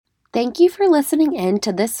Thank you for listening in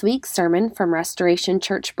to this week's sermon from Restoration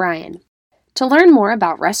Church Bryan. To learn more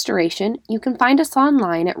about Restoration, you can find us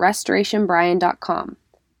online at restorationbryan.com.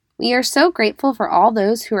 We are so grateful for all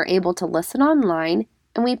those who are able to listen online,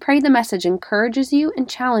 and we pray the message encourages you and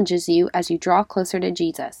challenges you as you draw closer to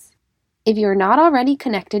Jesus. If you are not already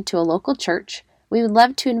connected to a local church, we would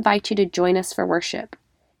love to invite you to join us for worship.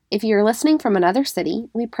 If you are listening from another city,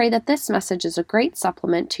 we pray that this message is a great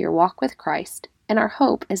supplement to your walk with Christ, and our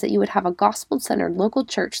hope is that you would have a gospel-centered local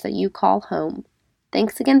church that you call home.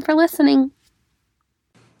 Thanks again for listening.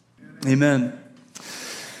 Amen.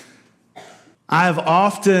 I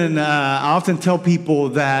often tell people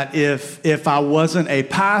that if I wasn't a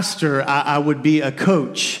pastor, I would be a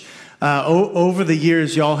coach. Over the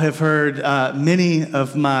years, y'all have heard many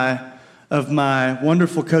of my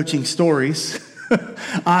wonderful coaching stories.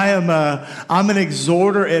 I'm an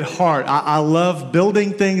exhorter at heart. I love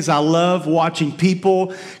building things. I love watching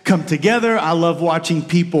people come together. I love watching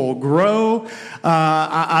people grow.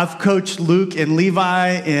 I've coached Luke and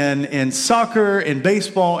Levi in soccer, in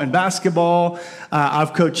baseball, and basketball.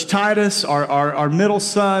 I've coached Titus, our middle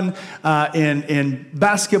son, in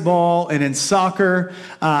basketball and in soccer.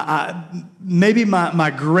 Maybe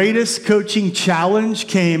my greatest coaching challenge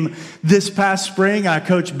came this past spring. I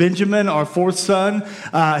coached Benjamin, our fourth son,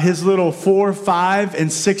 his little 4, 5, and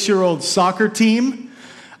 6-year-old soccer team.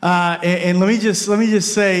 And let me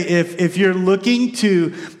just say, if you're looking to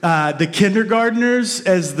the kindergartners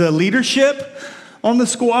as the leadership on the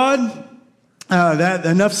squad, that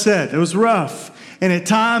enough said. It was rough, and at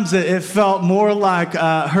times it felt more like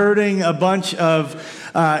herding a bunch of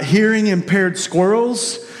hearing impaired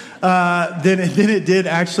squirrels than it did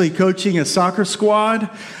actually coaching a soccer squad.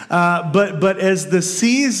 But as the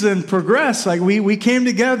season progressed, like we came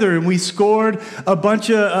together and we scored a bunch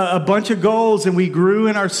of goals, and we grew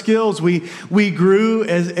in our skills. We grew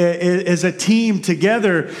as a team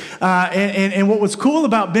together. And what was cool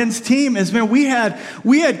about Ben's team is, man, we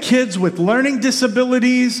had kids with learning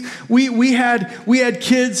disabilities. We had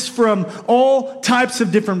kids from all types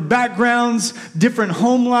of different backgrounds, different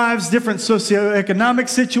home lives, different socioeconomic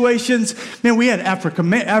situations. Man, we had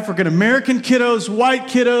African American kiddos, white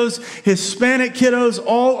kiddos, Hispanic kiddos,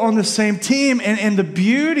 all on the same team. And the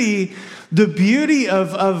beauty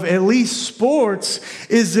of at least sports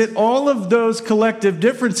is that all of those collective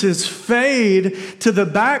differences fade to the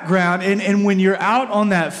background. And when you're out on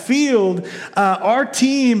that field, our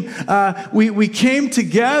team, we came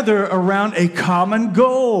together around a common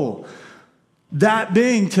goal. That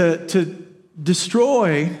being to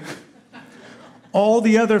destroy all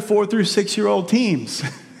the other 4 through 6-year-old teams.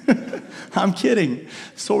 I'm kidding,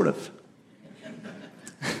 sort of.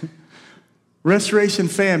 Restoration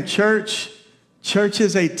fam, church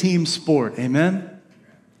is a team sport, amen?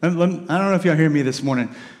 I don't know if y'all hear me this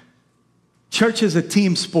morning. Church is a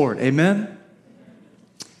team sport, amen?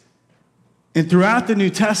 And throughout the New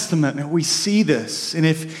Testament, we see this. And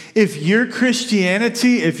if your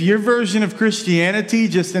Christianity, if your version of Christianity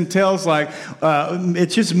just entails like,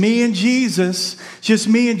 it's just me and Jesus,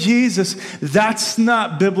 that's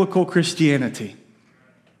not biblical Christianity.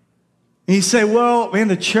 And you say, well, man,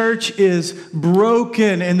 the church is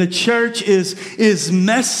broken and the church is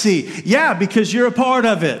messy. Yeah, because you're a part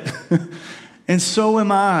of it. And so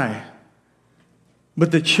am I.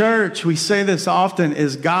 But the church, we say this often,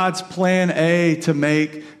 is God's plan A to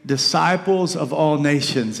make disciples of all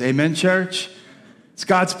nations. Amen, church? It's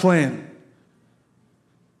God's plan.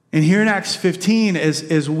 And here in Acts 15,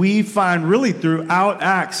 as we find really throughout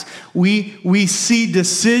Acts, we see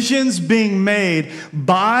decisions being made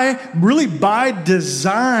by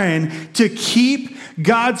design to keep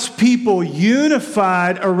God's people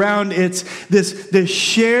unified around this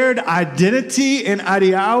shared identity and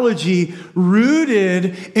ideology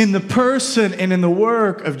rooted in the person and in the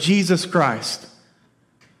work of Jesus Christ.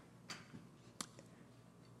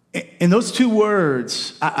 And those two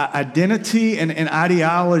words, identity and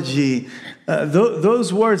ideology,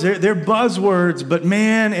 those words, they're buzzwords, but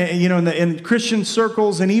man, in Christian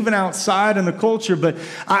circles and even outside in the culture, but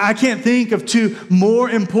I can't think of two more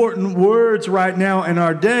important words right now in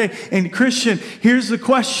our day. And Christian, here's the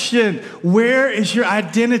question: where is your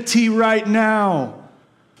identity right now?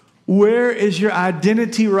 Where is your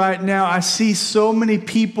identity right now? I see so many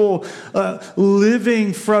people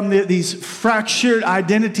living from these fractured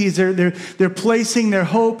identities. They're placing their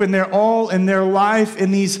hope and their all in their life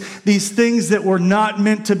in these things that were not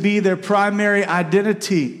meant to be their primary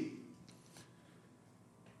identity.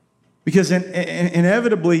 Because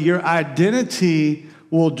inevitably, your identity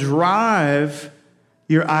will drive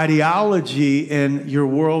your ideology and your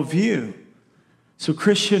worldview. So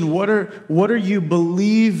Christian, what are you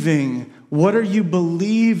believing? What are you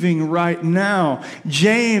believing right now?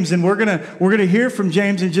 James, and we're gonna hear from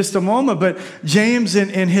James in just a moment, but James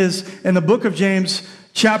in the book of James,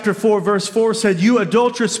 chapter 4, verse 4 said, "You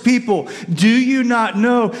adulterous people, do you not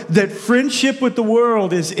know that friendship with the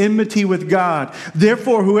world is enmity with God?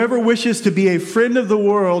 Therefore, whoever wishes to be a friend of the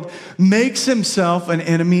world makes himself an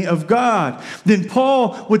enemy of God." Then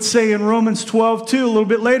Paul would say in Romans 12:2, a little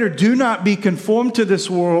bit later, "Do not be conformed to this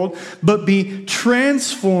world, but be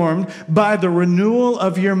transformed by the renewal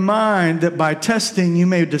of your mind, that by testing you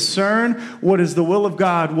may discern what is the will of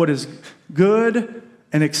God, what is good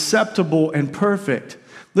and acceptable and perfect."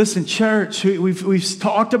 Listen, church, we've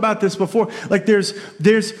talked about this before. Like there's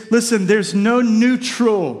no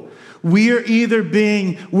neutral. We're either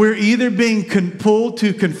being pulled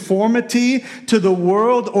to conformity to the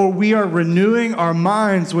world, or we are renewing our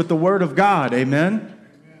minds with the Word of God. Amen?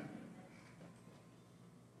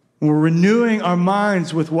 We're renewing our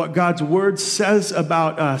minds with what God's Word says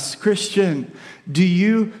about us. Christian, do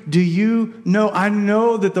you know? I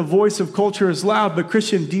know that the voice of culture is loud, but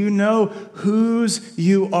Christian, do you know whose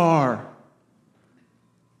you are?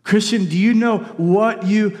 Christian, do you know what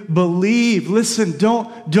you believe? Listen,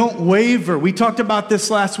 don't waver. We talked about this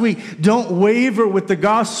last week. Don't waver with the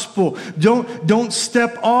gospel. Don't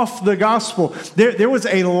step off the gospel. There was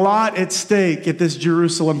a lot at stake at this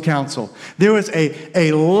Jerusalem council. There was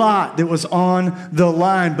a lot that was on the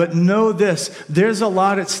line. But know this, there's a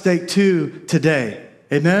lot at stake too today.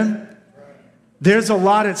 Amen? There's a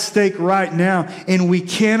lot at stake right now, and we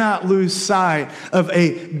cannot lose sight of a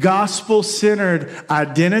gospel-centered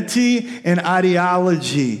identity and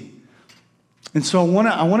ideology. And so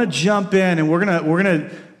I want to jump in, and we're gonna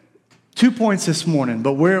 2 points this morning,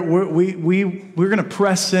 but we're gonna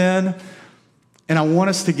press in, and I want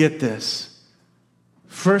us to get this.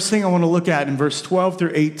 First thing I want to look at in verse 12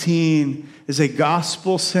 through 18 is a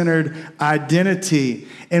gospel-centered identity.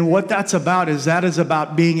 And what that's about is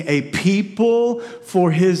about being a people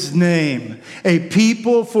for His name. A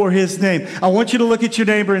people for His name. I want you to look at your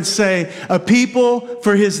neighbor and say, a people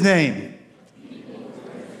for His name.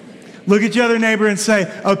 Look at your other neighbor and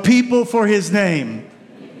say, a people for His name.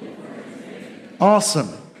 Awesome.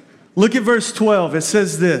 Look at verse 12. It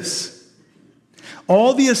says this.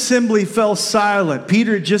 All the assembly fell silent.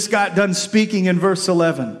 Peter just got done speaking in verse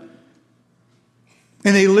 11.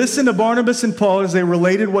 And they listened to Barnabas and Paul as they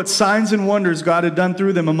related what signs and wonders God had done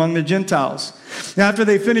through them among the Gentiles. And after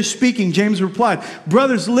they finished speaking, James replied,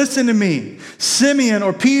 "Brothers, listen to me. Simeon,"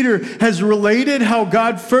 or Peter, "has related how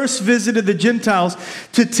God first visited the Gentiles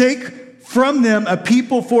to take from them a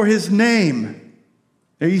people for His name."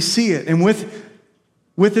 There you see it. And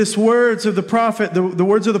with this words of the prophet, the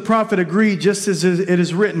words of the prophet agree, just as it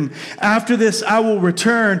is written, "After this I will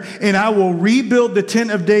return, and I will rebuild the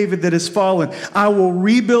tent of David that has fallen. I will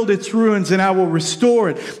rebuild its ruins, and I will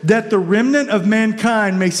restore it, that the remnant of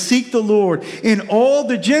mankind may seek the Lord, and all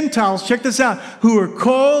the Gentiles," check this out, "who are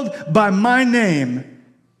called by my name,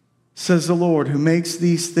 says the Lord, who makes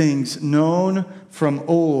these things known from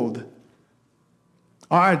old."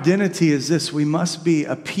 Our identity is this: we must be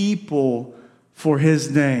a people for His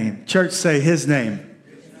name. Church, say His name.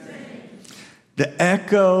 His name. The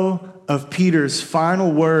echo of Peter's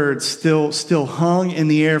final words still hung in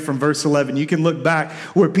the air from verse 11. You can look back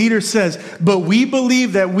where Peter says, "But we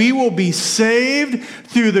believe that we will be saved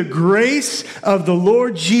through the grace of the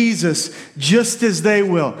Lord Jesus, just as they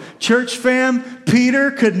will." Church fam, Peter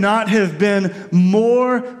could not have been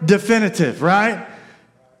more definitive, right?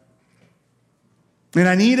 And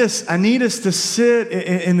I need us to sit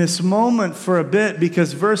in this moment for a bit,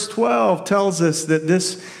 because verse 12 tells us that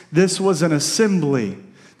this was an assembly.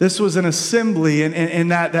 This was an assembly,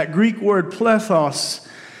 and that Greek word plethos,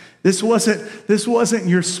 this wasn't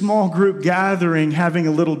your small group gathering having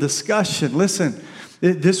a little discussion. Listen,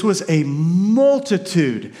 this was a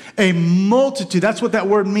multitude. A multitude. That's what that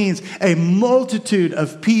word means. A multitude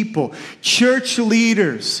of people, church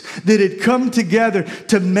leaders that had come together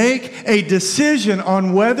to make a decision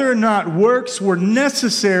on whether or not works were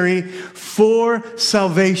necessary for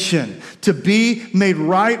salvation, to be made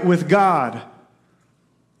right with God.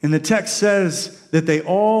 And the text says that they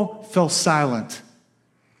all fell silent.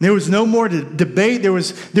 There was no more debate. There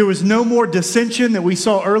was no more dissension that we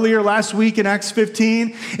saw earlier last week in Acts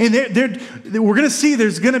 15. And we're going to see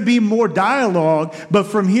there's going to be more dialogue, but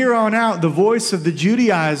from here on out, the voice of the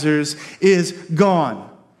Judaizers is gone.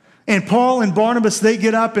 And Paul and Barnabas, they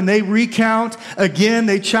get up and they recount again.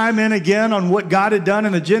 They chime in again on what God had done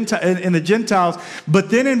in the Gentiles. But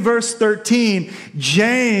then in verse 13,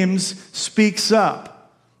 James speaks up.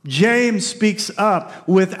 James speaks up.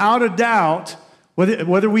 Without a doubt,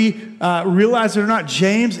 Whether we realize it or not,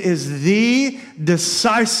 James is the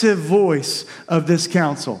decisive voice of this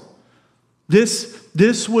council.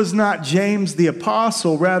 This was not James the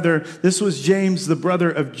apostle. Rather, this was James, the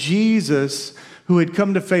brother of Jesus, who had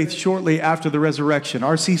come to faith shortly after the resurrection.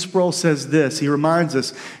 R.C. Sproul says this. He reminds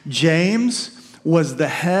us, James was the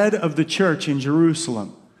head of the church in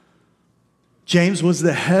Jerusalem. James was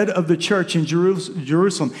the head of the church in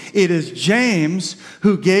Jerusalem. It is James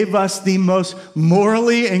who gave us the most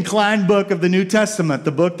morally inclined book of the New Testament,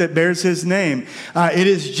 the book that bears his name. It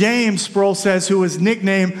is James, Sproul says, who was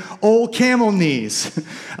nicknamed Old Camel Knees.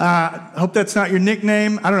 Hope that's not your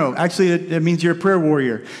nickname. I don't know. Actually, it means you're a prayer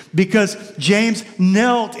warrior. Because James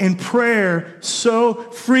knelt in prayer so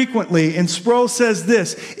frequently. And Sproul says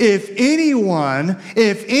this, if anyone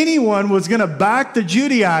was going to back the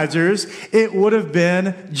Judaizers, it would have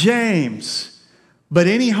been James. But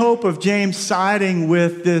any hope of James siding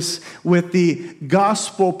with the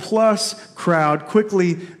gospel plus crowd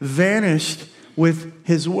quickly vanished with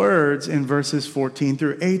his words in verses 14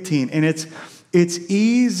 through 18. And it's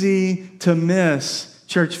easy to miss,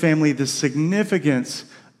 church family, the significance,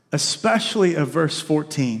 especially of verse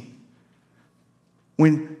 14.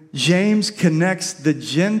 When James connects the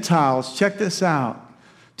Gentiles, check this out,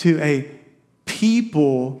 to a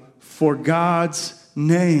people for God's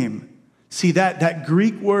name. See, that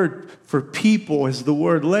Greek word for people is the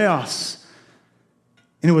word laos.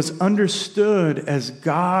 And it was understood as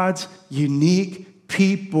God's unique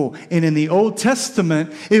people. And in the Old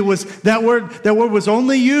Testament, it was that word was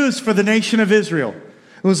only used for the nation of Israel.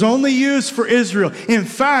 It was only used for Israel. In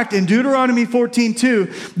fact, in Deuteronomy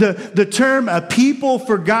 14:2, the term a people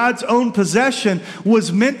for God's own possession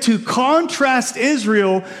was meant to contrast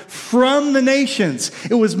Israel from the nations.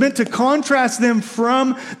 It was meant to contrast them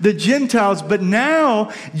from the Gentiles. But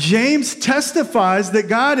now James testifies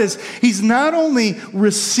that he's not only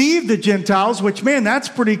received the Gentiles, which, man, that's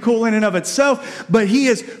pretty cool in and of itself, but he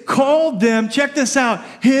has called them, check this out,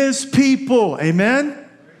 his people. Amen?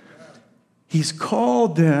 He's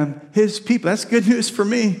called them his people. That's good news for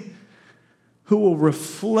me, who will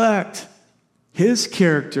reflect his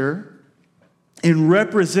character and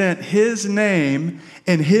represent his name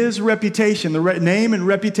and his reputation, the name and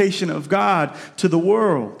reputation of God to the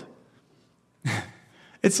world.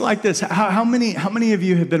 It's like this. How many of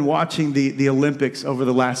you have been watching the Olympics over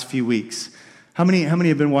the last few weeks? How many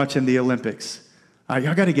have been watching the Olympics?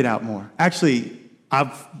 Y'all got to get out more. Actually,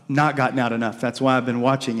 I've not gotten out enough. That's why I've been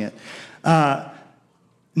watching it.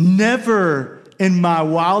 Never in my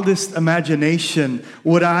wildest imagination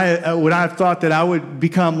would I have thought that I would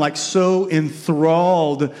become like so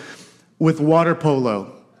enthralled with water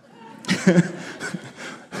polo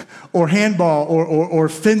or handball or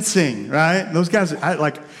fencing, right? Those guys,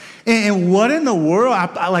 and what in the world?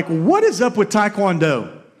 What is up with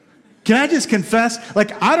Taekwondo? Can I just confess?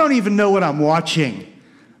 I don't even know what I'm watching.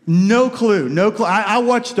 No clue. I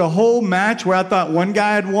watched a whole match where I thought one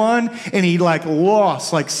guy had won and he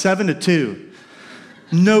lost 7-2.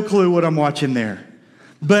 No clue what I'm watching there.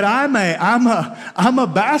 But I'm a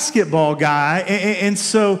basketball guy, and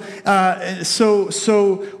so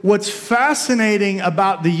what's fascinating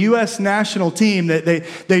about the U.S. national team that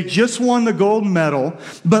they just won the gold medal,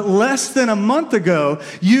 but less than a month ago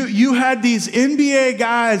you had these NBA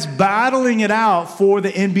guys battling it out for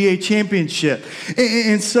the NBA championship,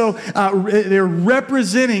 and so they're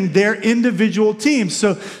representing their individual teams.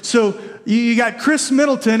 So you got Chris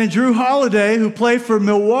Middleton and Drew Holiday who play for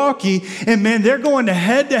Milwaukee, and man, they're going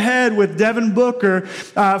head-to-head with Devin Booker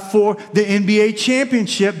for the NBA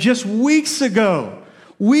championship just weeks ago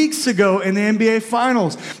in the NBA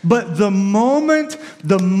Finals. But the moment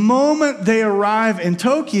they arrive in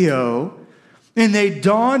Tokyo and they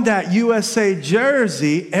don that USA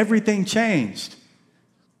jersey, everything changed.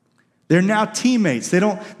 They're now teammates. They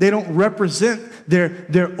don't represent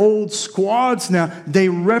their old squads now. They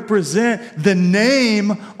represent the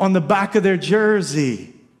name on the back of their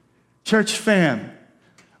jersey. Church fam,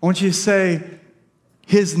 I want you to say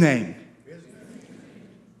his name.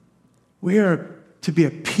 We are to be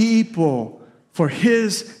a people for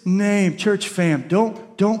his name. Church fam,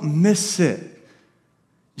 don't miss it.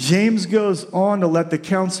 James goes on to let the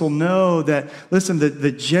council know that, listen,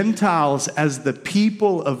 the Gentiles as the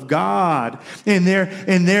people of God and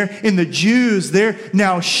the Jews, their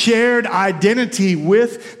now shared identity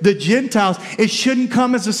with the Gentiles, it shouldn't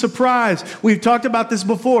come as a surprise. We've talked about this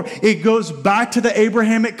before. It goes back to the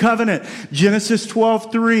Abrahamic covenant, Genesis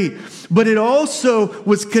 12:3. But it also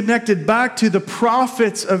was connected back to the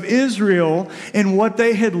prophets of Israel and what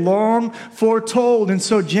they had long foretold. And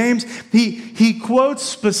so James, he quotes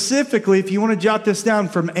specifically specifically, if you want to jot this down,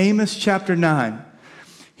 from Amos chapter 9.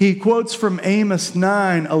 He quotes from Amos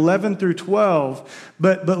 9, 11 through 12.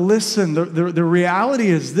 But listen, the reality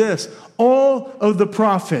is this. All of the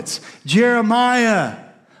prophets, Jeremiah,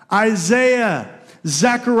 Isaiah,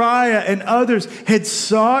 Zechariah, and others had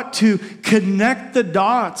sought to connect the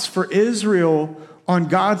dots for Israel on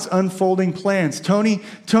God's unfolding plans. Tony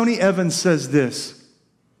Evans says this.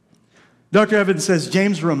 Dr. Evans says,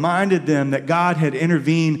 James reminded them that God had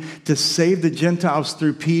intervened to save the Gentiles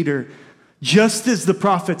through Peter, just as the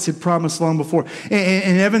prophets had promised long before.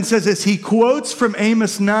 And Evans says this, he quotes from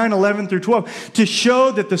Amos 9, 11 through 12, to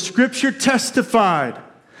show that the scripture testified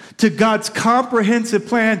to God's comprehensive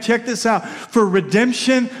plan, check this out, for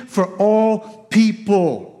redemption for all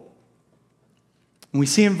people. And we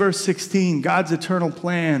see in verse 16, God's eternal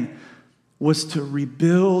plan was to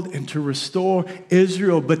rebuild and to restore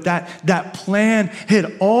Israel. But that plan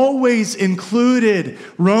had always included,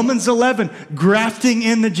 Romans 11, grafting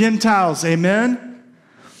in the Gentiles. Amen?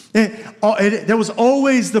 There was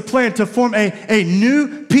always the plan to form a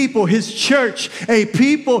new people, his church, a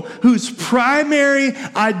people whose primary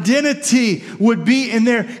identity would be in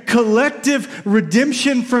their collective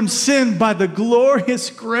redemption from sin by the glorious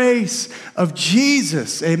grace of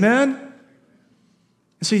Jesus. Amen?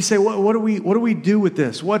 So you say, what do we do with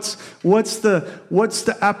this? What's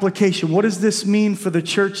the application? What does this mean for the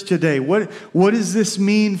church today? What does this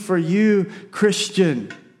mean for you,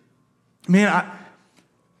 Christian? Man,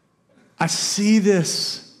 I see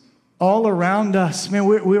this all around us. Man,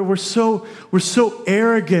 we're so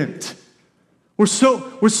arrogant. We're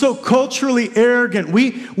so culturally arrogant.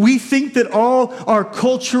 We think that all our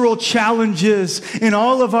cultural challenges and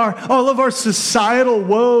all of our societal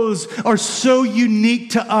woes are so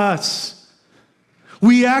unique to us.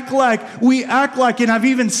 We act like, and I've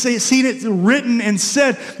even seen it written and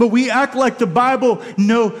said, but we act like the Bible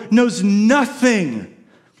knows nothing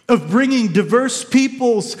of bringing diverse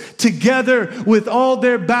peoples together with all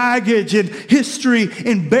their baggage and history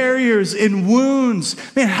and barriers and wounds.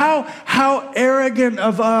 Man, how arrogant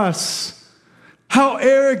of us. How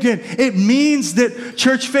arrogant. It means that,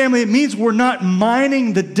 church family, it means we're not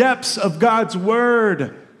mining the depths of God's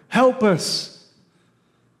word. Help us.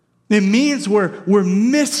 It means we're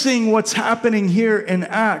missing what's happening here in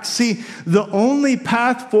Acts. See, the only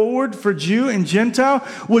path forward for Jew and Gentile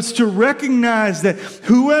was to recognize that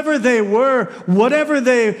whoever they were, whatever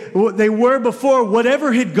they were before,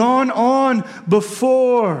 whatever had gone on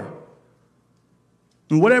before,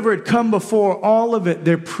 and whatever had come before, all of it,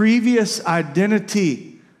 their previous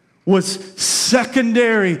identity was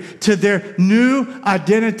secondary to their new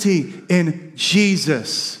identity in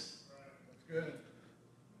Jesus.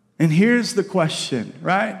 And here's the question,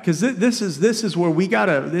 right? Because this is where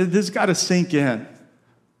this gotta sink in.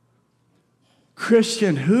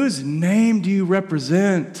 Christian, whose name do you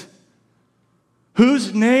represent?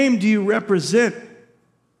 Whose name do you represent?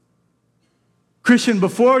 Christian,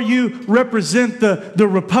 before you represent the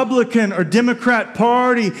Republican or Democrat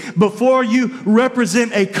Party, before you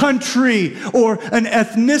represent a country or an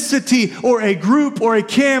ethnicity or a group or a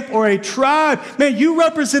camp or a tribe, man, you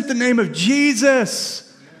represent the name of Jesus.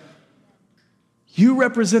 You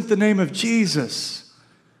represent the name of Jesus.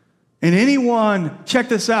 And anyone, check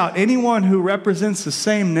this out, anyone who represents the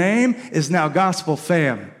same name is now gospel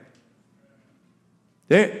fam.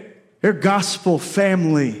 They're gospel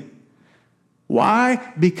family.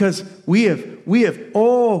 Why? Because we have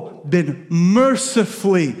all been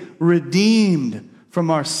mercifully redeemed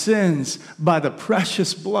from our sins by the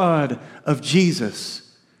precious blood of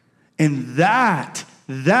Jesus. And that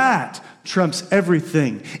trumps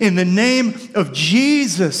everything. In the name of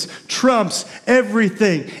Jesus trumps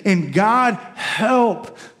everything. And God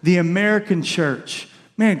help the American church.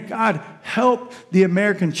 Man, God help the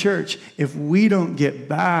American church if we don't get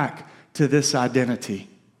back to this identity.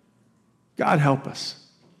 God help us.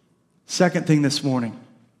 Second thing this morning,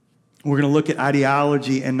 we're going to look at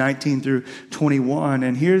ideology in 19 through 21.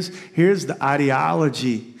 And here's the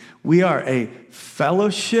ideology. We are a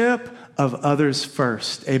fellowship of others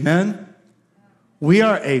first. Amen? We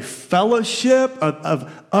are a fellowship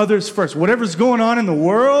of others first. Whatever's going on in the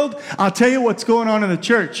world, I'll tell you what's going on in the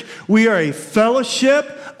church. We are a fellowship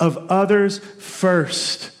of others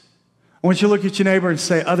first. I want you to look at your neighbor and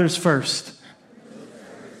say, others first.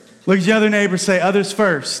 Look at your other neighbor and say, others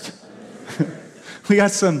first. we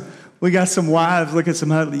got some wives. Look at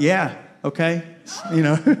some husbands. Yeah, okay. You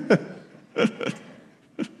know.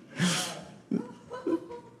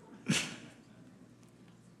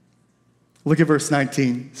 Look at verse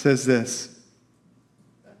 19. It says this.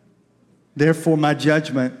 Therefore, my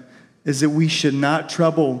judgment is that we should not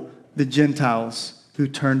trouble the Gentiles who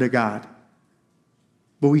turn to God.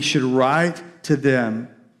 But we should write to them.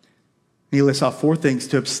 He lists out 4 things: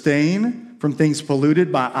 to abstain from things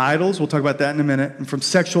polluted by idols. We'll talk about that in a minute. And from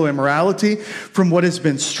sexual immorality, from what has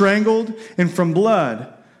been strangled, and from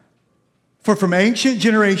blood. For from ancient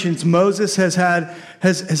generations, Moses has had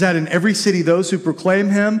in every city those who proclaim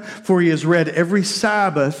him, for he is read every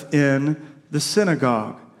Sabbath in the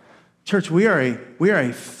synagogue. Church, we are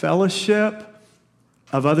a fellowship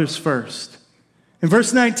of others first. And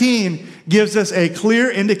verse 19 gives us a clear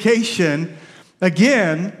indication,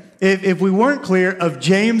 again, if we weren't clear, of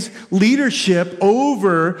James' leadership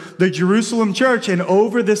over the Jerusalem church and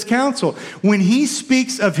over this council. When he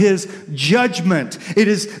speaks of his judgment, it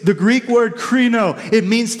is the Greek word krino. It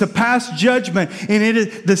means to pass judgment. And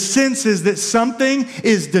the sense is that something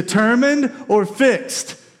is determined or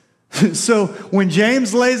fixed. So when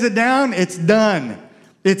James lays it down, it's done.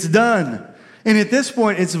 It's done. And at this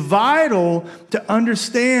point, it's vital to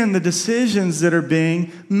understand the decisions that are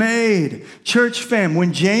being made. Church fam,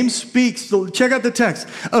 when James speaks, check out the text,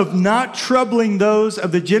 of not troubling those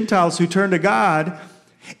of the Gentiles who turn to God,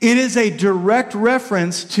 it is a direct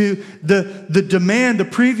reference to the demand, the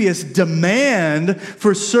previous demand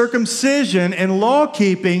for circumcision and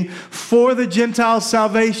law-keeping for the Gentile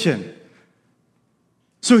salvation.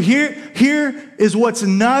 So here is what's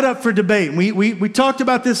not up for debate. We talked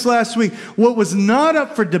about this last week. What was not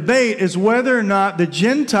up for debate is whether or not the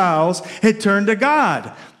Gentiles had turned to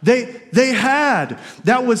God. They had.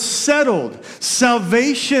 That was settled.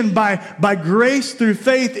 Salvation by grace through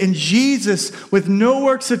faith in Jesus with no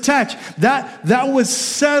works attached. That was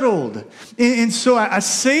settled. And so I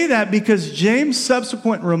say that because James'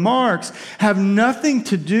 subsequent remarks have nothing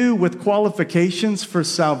to do with qualifications for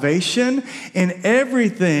salvation and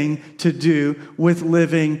everything to do with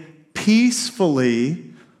living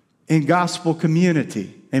peacefully in gospel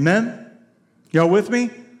community. Amen? Y'all with me?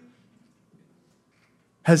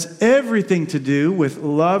 Has everything to do with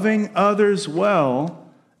loving others well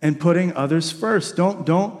and putting others first.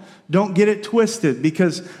 Don't get it twisted,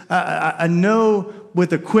 because I know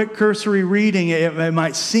with a quick cursory reading it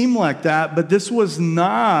might seem like that, but this was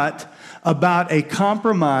not about a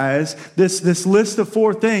compromise. This list of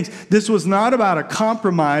 4 things, this was not about a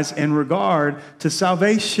compromise in regard to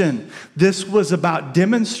salvation. This was about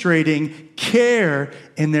demonstrating care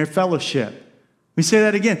in their fellowship. Let me say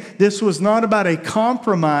that again. This was not about a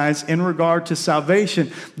compromise in regard to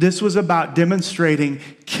salvation. This was about demonstrating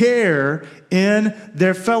care in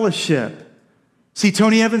their fellowship. See,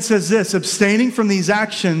 Tony Evans says this: abstaining from these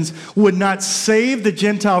actions would not save the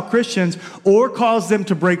Gentile Christians or cause them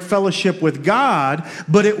to break fellowship with God,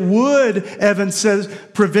 but it would, Evans says,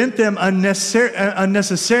 prevent them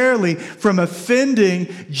unnecessarily from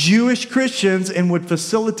offending Jewish Christians and would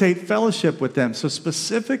facilitate fellowship with them. So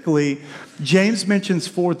specifically, James mentions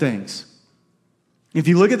 4 things. If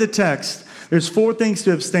you look at the text, there's 4 things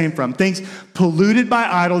to abstain from. Things polluted by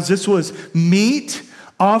idols. This was meat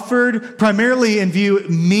offered, primarily in view,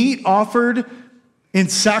 meat offered in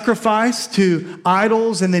sacrifice to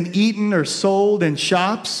idols and then eaten or sold in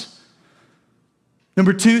shops.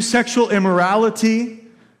 Number 2, sexual immorality.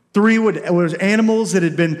 3 was animals that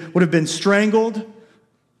would have been strangled.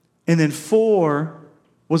 And then 4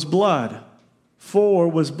 was blood. 4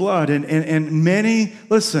 was blood. And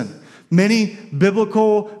many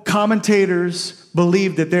biblical commentators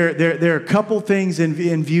believe that there are a couple things in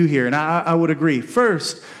view here, and I would agree.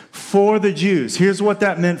 First, for the Jews. Here's what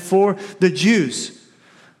that meant for the Jews.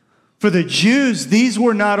 For the Jews, these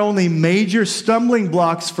were not only major stumbling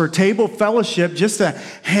blocks for table fellowship, just to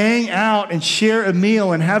hang out and share a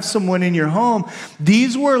meal and have someone in your home.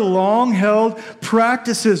 These were long-held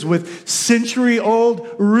practices with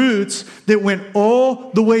century-old roots that went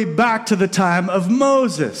all the way back to the time of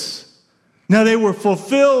Moses. Now, they were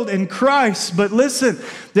fulfilled in Christ, but listen,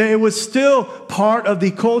 it was still part of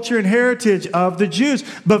the culture and heritage of the Jews.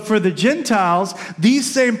 But for the Gentiles,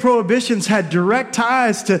 these same prohibitions had direct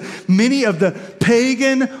ties to many of the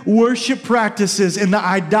pagan worship practices and the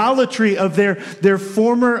idolatry of their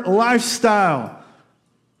former lifestyle.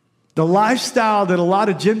 The lifestyle that a lot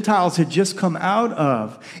of Gentiles had just come out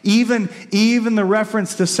of. Even the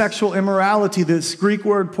reference to sexual immorality, this Greek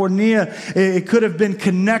word porneia, it could have been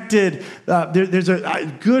connected. There's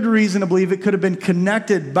a good reason to believe it could have been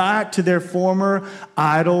connected back to their former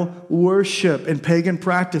idol worship and pagan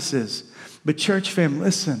practices. But church fam,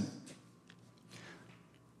 listen.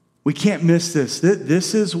 We can't miss this.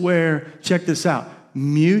 This is where, check this out,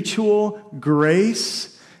 mutual grace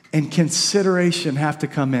and consideration have to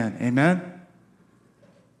come in. Amen?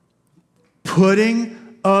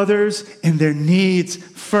 Putting others and their needs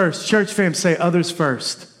first. Church fam, say others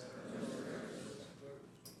first.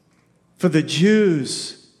 For the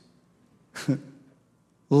Jews,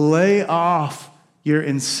 lay off your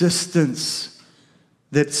insistence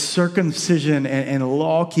that circumcision and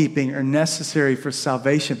law-keeping are necessary for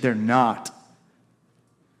salvation. They're not.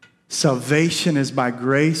 Salvation is by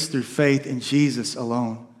grace through faith in Jesus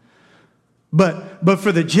alone. But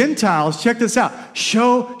for the Gentiles, check this out.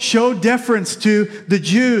 Show deference to the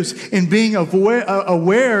Jews in being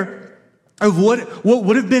aware of what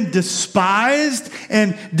would have been despised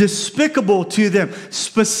and despicable to them.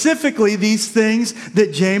 Specifically, these things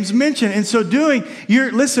that James mentioned. And so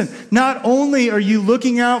listen, not only are you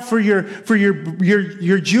looking out for your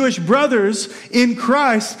Jewish brothers in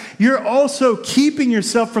Christ, you're also keeping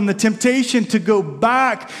yourself from the temptation to go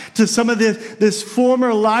back to some of this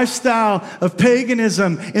former lifestyle of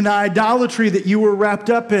paganism and the idolatry that you were wrapped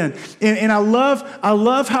up in. And I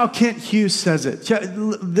love how Kent Hughes says it.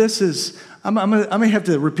 I'm going to have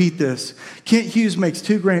to repeat this. Kent Hughes makes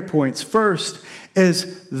two great points. First,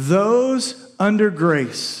 as those under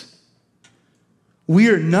grace, we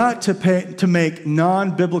are not to make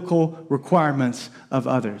non-biblical requirements of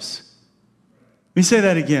others. Let me say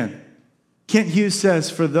that again. Kent Hughes says,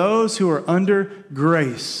 for those who are under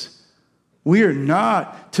grace, we are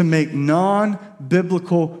not to make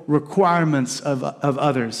non-biblical requirements of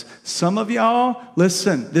others. Some of y'all,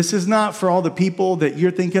 listen, this is not for all the people that you're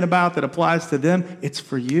thinking about that applies to them. It's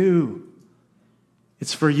for you.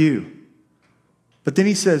 It's for you. But then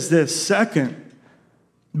he says this, second,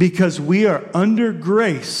 because we are under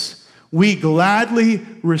grace, we gladly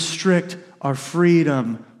restrict our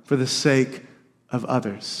freedom for the sake of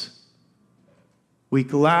others. We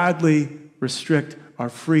gladly restrict our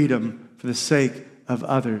freedom for the sake of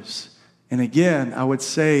others. And again, I would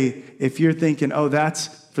say, if you're thinking, oh,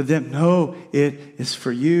 that's for them. No, it is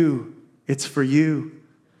for you. It's for you.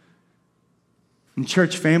 In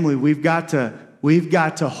church family, we've got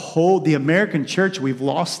to hold the American church. We've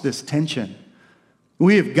lost this tension.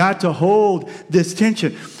 We have got to hold this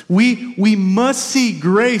tension. We must see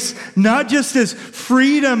grace not just as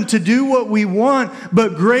freedom to do what we want,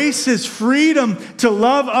 but grace is freedom to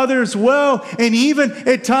love others well, and even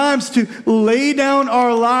at times to lay down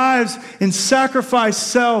our lives and sacrifice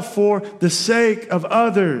self for the sake of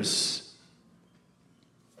others.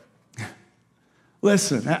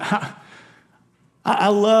 Listen, I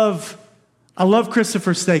love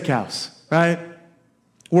Christopher's Steakhouse, right?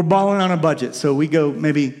 We're balling on a budget, so we go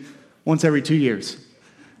maybe once every 2 years.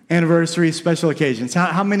 Anniversaries, special occasions.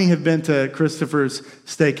 How many have been to Christopher's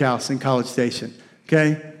Steakhouse in College Station?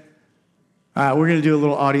 Okay? All right, we're going to do a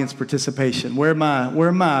little audience participation. Where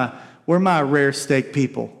are my rare steak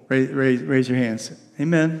people? Raise your hands.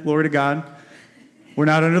 Amen. Glory to God. We're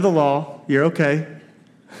not under the law. You're okay.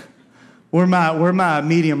 Where my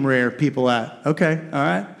medium rare people at? Okay, all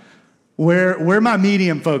right. Where my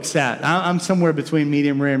medium folks at? I'm somewhere between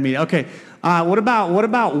medium rare and medium. Okay. What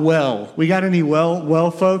about well? We got any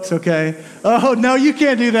well folks? Okay. Oh no, you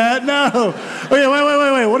can't do that. No. Okay,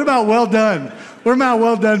 wait. What about well done? Where are my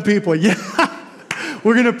well done people? Yeah.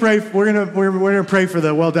 We're gonna pray. We're gonna pray for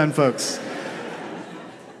the well done folks.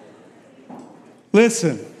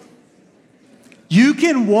 Listen. You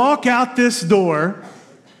can walk out this door.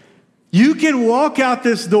 You can walk out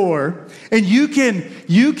this door and you can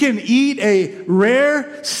eat a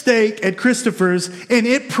rare steak at Christopher's and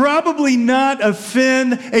it probably not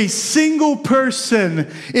offend a single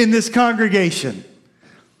person in this congregation.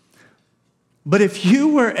 But if you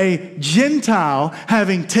were a Gentile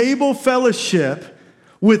having table fellowship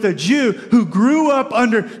with a Jew who grew up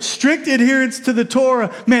under strict adherence to the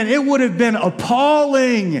Torah, man, it would have been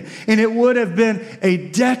appalling and it would have been a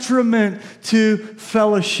detriment to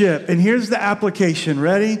fellowship. And here's the application.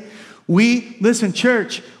 Ready? Listen,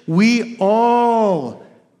 church, we all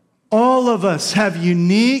of us have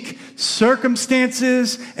unique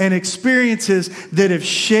circumstances and experiences that have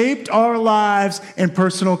shaped our lives and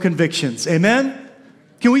personal convictions. Amen?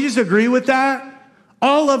 Can we just agree with that?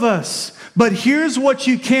 All of us. But here's what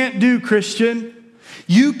you can't do, Christian.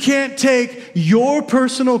 You can't take your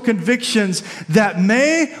personal convictions that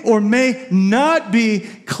may or may not be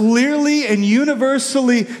clearly and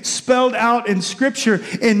universally spelled out in Scripture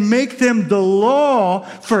and make them the law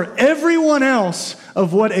for everyone else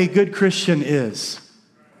of what a good Christian is.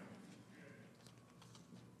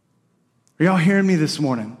 Are y'all hearing me this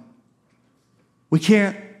morning? We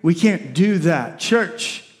can't do that.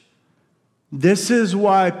 Church, this is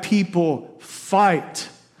why people fight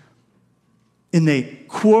and they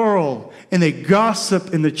quarrel and they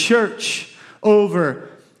gossip in the church over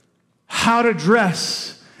how to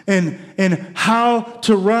dress and how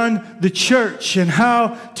to run the church and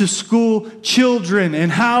how to school children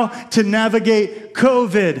and how to navigate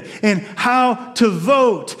COVID and how to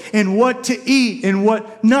vote and what to eat and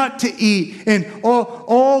what not to eat and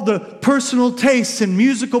all the personal tastes and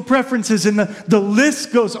musical preferences, and the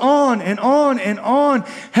list goes on and on and on.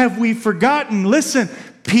 Have we forgotten? Listen,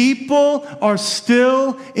 people are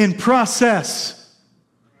still in process.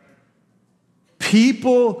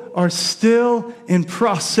 People are still in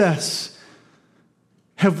process.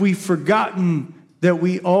 Have we forgotten that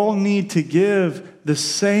we all need to give the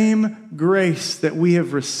same grace that we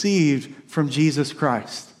have received from Jesus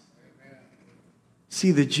Christ?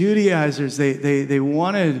 See, the Judaizers, they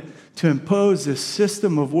wanted to impose this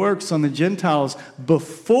system of works on the Gentiles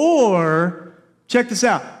before, check this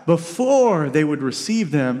out, before they would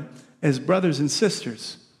receive them as brothers and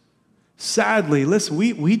sisters. Sadly, listen,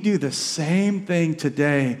 we do the same thing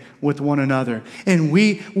today with one another. And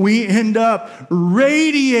we end up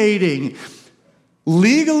radiating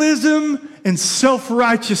legalism and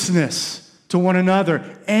self-righteousness to one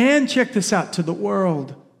another. And check this out, to the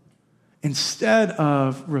world. Instead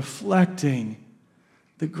of reflecting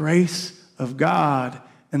the grace of God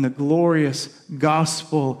and the glorious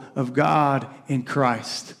gospel of God in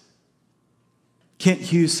Christ. Kent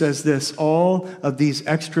Hughes says this: all of these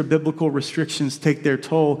extra biblical restrictions take their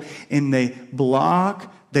toll, and they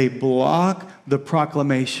block the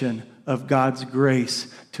proclamation of God's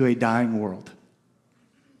grace to a dying world.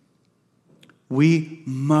 We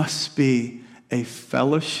must be a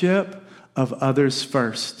fellowship of others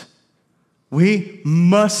first. We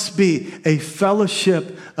must be a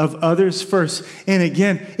fellowship of others first. And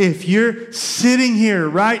again, if you're sitting here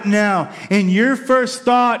right now and your first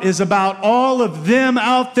thought is about all of them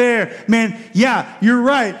out there, man, yeah, you're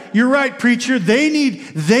right. You're right, preacher. They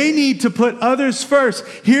need to put others first.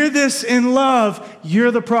 Hear this in love.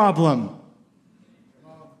 You're the problem.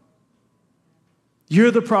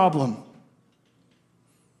 You're the problem.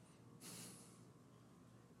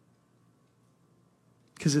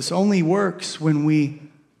 Because this only works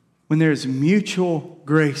when there's mutual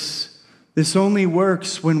grace. This only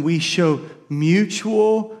works when we show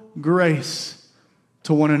mutual grace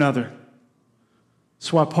to one another.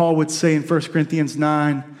 That's why Paul would say in 1 Corinthians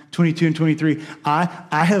 9:22 and 23, I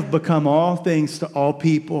have become all things to all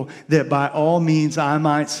people, that by all means I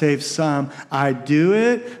might save some. I do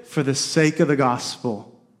it for the sake of the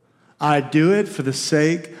gospel. I do it for the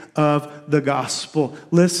sake of the gospel.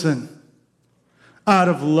 Listen. Out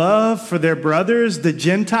of love for their brothers, the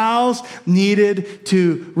Gentiles needed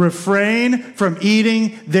to refrain from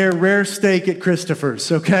eating their rare steak at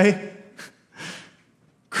Christopher's, okay?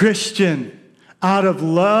 Christian, out of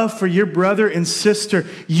love for your brother and sister,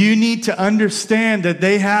 you need to understand that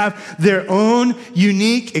they have their own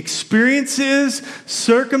unique experiences,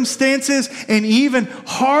 circumstances, and even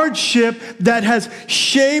hardship that has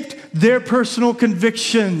shaped their personal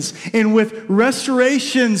convictions. And with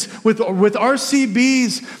restorations, with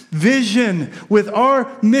RCB's vision, with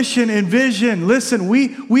our mission and vision, listen,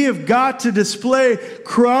 we have got to display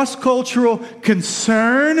cross-cultural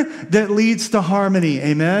concern that leads to harmony.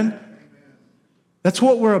 Amen? That's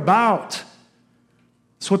what we're about.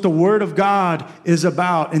 It's what the Word of God is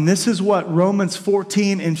about. And this is what Romans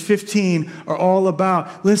 14 and 15 are all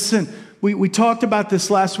about. Listen, we talked about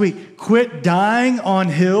this last week. Quit dying on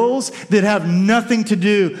hills that have nothing to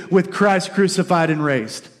do with Christ crucified and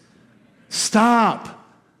raised. Stop.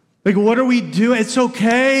 Like, what are we doing? It's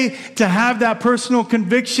okay to have that personal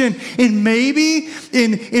conviction. And maybe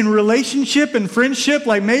in relationship and friendship,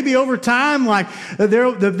 like maybe over time, like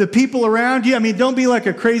the people around you, I mean, don't be like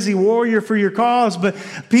a crazy warrior for your cause, but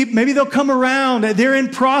maybe they'll come around. They're in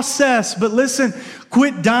process. But listen,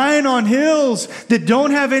 quit dying on hills that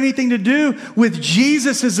don't have anything to do with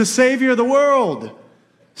Jesus as the Savior of the world.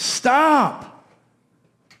 Stop.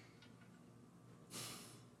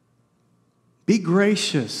 Be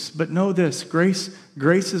gracious, but know this, grace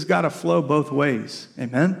has got to flow both ways.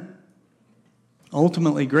 Amen?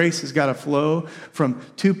 Ultimately, grace has got to flow from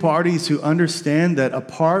two parties who understand that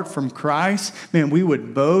apart from Christ, man, we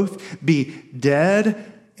would both be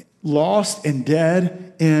dead, lost and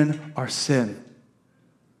dead in our sin.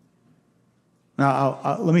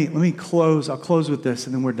 Now, let me close. I'll close with this,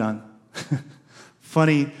 and then we're done.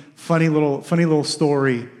 funny little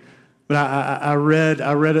story. But I read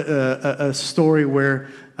a story where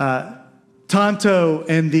Tonto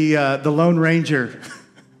and the Lone Ranger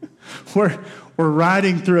were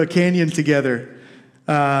riding through a canyon together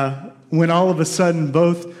when all of a sudden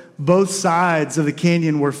both sides of the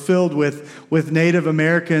canyon were filled with Native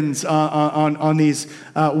Americans on these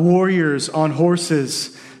warriors on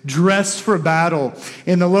horses dressed for battle.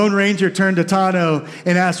 And the Lone Ranger turned to Tano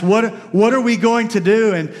and asked, what are we going to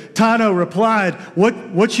do? And Tano replied,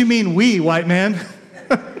 what you mean we, white man?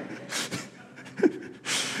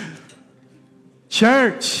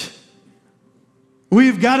 Church,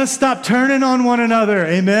 we've got to stop turning on one another.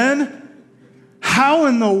 Amen? How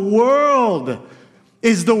in the world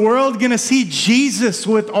is the world going to see Jesus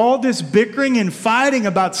with all this bickering and fighting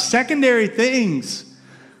about secondary things?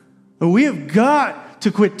 We have got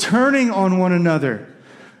to quit turning on one another.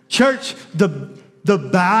 Church, the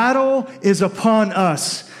battle is upon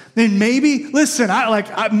us. And maybe, listen,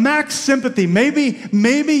 max sympathy.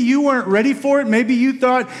 Maybe you weren't ready for it. Maybe you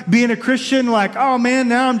thought being a Christian, like, oh man,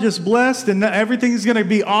 now I'm just blessed and everything's going to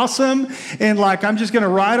be awesome. And like, I'm just going to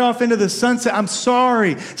ride off into the sunset. I'm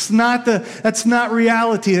sorry. That's not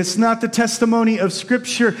reality. It's not the testimony of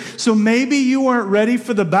Scripture. So maybe you weren't ready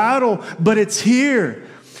for the battle, but it's here.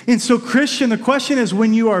 And so Christian, the question is,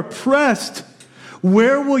 when you are pressed,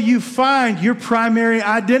 where will you find your primary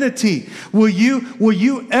identity? Will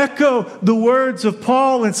you echo the words of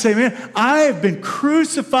Paul and say, man, I have been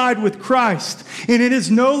crucified with Christ, and it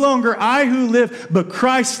is no longer I who live, but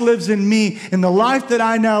Christ lives in me. And the life that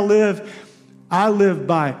I now live, I live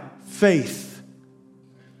by faith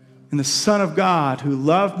in the Son of God who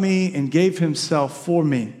loved me and gave himself for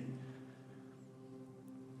me.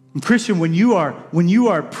 And Christian, when you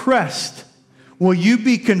are pressed, will you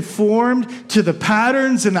be conformed to the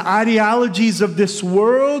patterns and the ideologies of this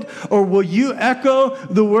world? Or will you echo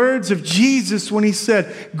the words of Jesus when he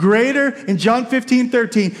said, greater, in John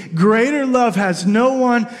 15:13, greater love has no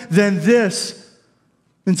one than this,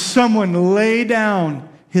 than someone lay down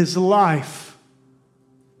his life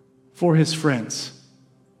for his friends.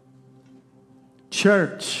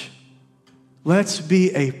 Church, let's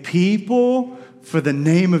be a people for the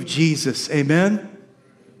name of Jesus. Amen?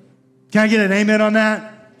 Can I get an amen on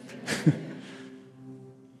that?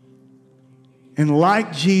 And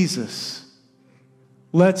like Jesus,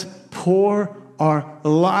 let's pour our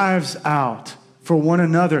lives out for one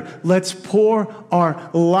another. Let's pour our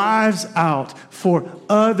lives out for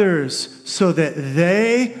others so that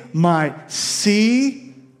they might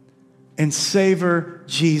see and savor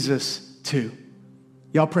Jesus too.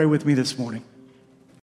 Y'all pray with me this morning.